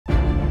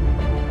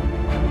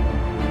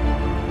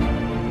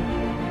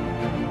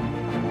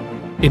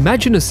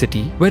Imagine a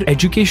city where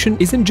education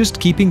isn't just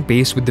keeping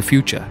pace with the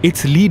future,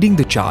 it's leading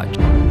the charge.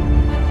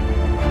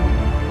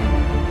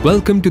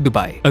 Welcome to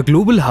Dubai, a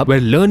global hub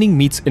where learning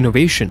meets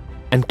innovation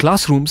and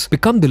classrooms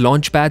become the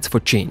launchpads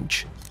for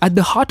change. At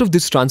the heart of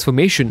this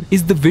transformation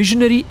is the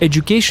visionary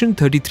Education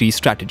 33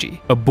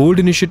 strategy, a bold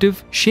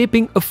initiative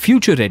shaping a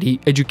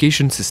future-ready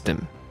education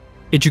system.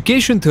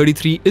 Education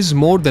 33 is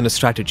more than a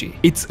strategy,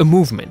 it's a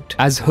movement.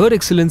 As Her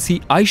Excellency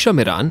Aisha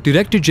Miran,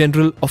 Director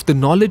General of the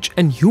Knowledge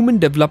and Human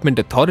Development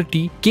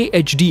Authority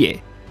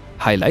 (KHDA),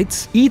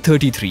 highlights,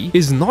 E33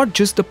 is not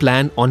just a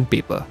plan on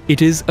paper.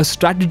 It is a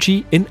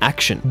strategy in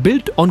action.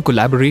 Built on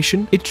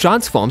collaboration, it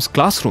transforms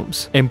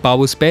classrooms,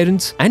 empowers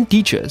parents and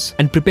teachers,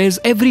 and prepares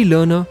every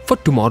learner for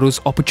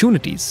tomorrow's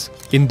opportunities.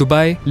 In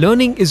Dubai,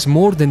 learning is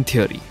more than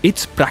theory,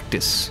 it's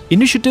practice.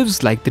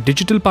 Initiatives like the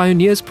Digital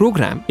Pioneers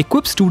program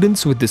equip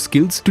students with the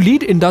skills to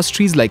lead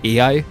industries like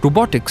AI,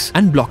 robotics,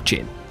 and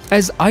blockchain.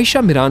 As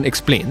Aisha Miran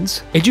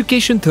explains,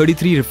 Education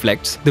 33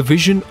 reflects the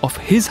vision of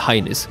His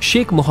Highness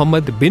Sheikh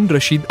Mohammed bin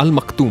Rashid Al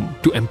Maktoum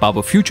to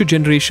empower future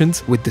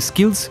generations with the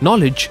skills,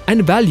 knowledge,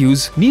 and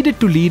values needed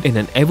to lead in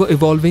an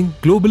ever-evolving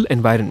global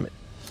environment.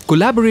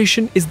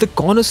 Collaboration is the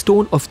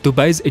cornerstone of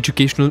Dubai's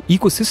educational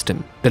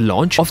ecosystem. The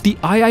launch of the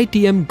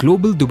IITM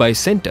Global Dubai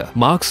Center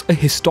marks a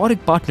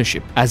historic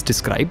partnership as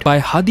described by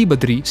Hadi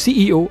Badri,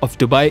 CEO of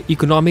Dubai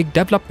Economic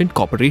Development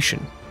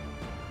Corporation.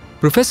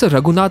 Professor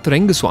Raghunath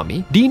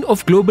Rangaswamy, Dean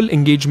of Global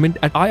Engagement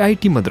at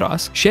IIT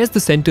Madras, shares the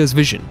center's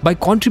vision. By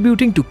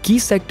contributing to key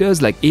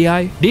sectors like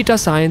AI, data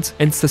science,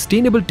 and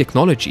sustainable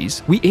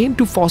technologies, we aim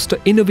to foster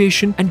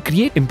innovation and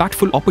create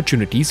impactful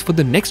opportunities for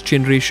the next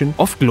generation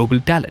of global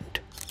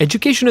talent.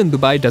 Education in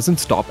Dubai doesn't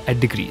stop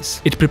at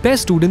degrees. It prepares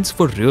students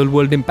for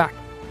real-world impact.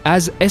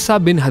 As Essa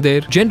bin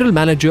Hader, General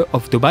Manager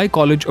of Dubai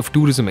College of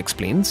Tourism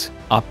explains,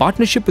 our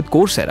partnership with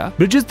Coursera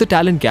bridges the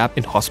talent gap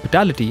in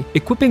hospitality,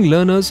 equipping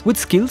learners with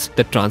skills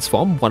that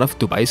transform one of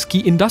Dubai's key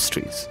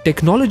industries.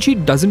 Technology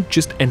doesn't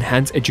just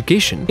enhance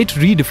education, it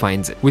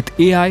redefines it. With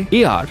AI,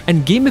 AR,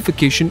 and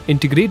gamification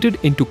integrated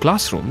into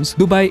classrooms,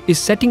 Dubai is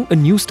setting a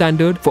new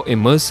standard for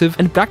immersive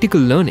and practical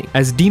learning.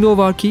 As Dino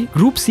Varki,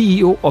 Group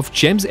CEO of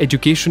GEMS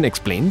Education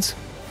explains,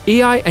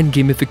 AI and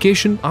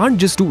gamification aren't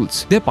just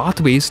tools, they're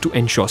pathways to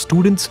ensure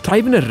students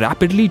thrive in a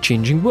rapidly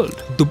changing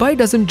world. Dubai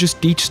doesn't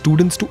just teach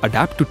students to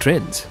adapt to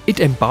trends,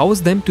 it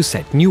empowers them to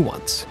set new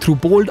ones. Through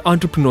bold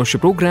entrepreneurship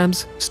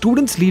programs,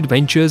 students lead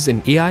ventures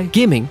in AI,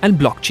 gaming, and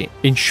blockchain,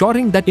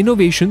 ensuring that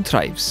innovation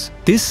thrives.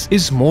 This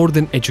is more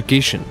than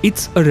education,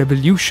 it's a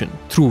revolution.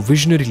 Through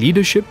visionary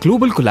leadership,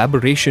 global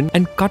collaboration,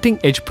 and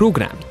cutting-edge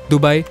programs,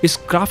 Dubai is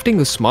crafting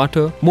a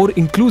smarter, more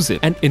inclusive,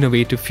 and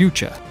innovative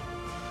future.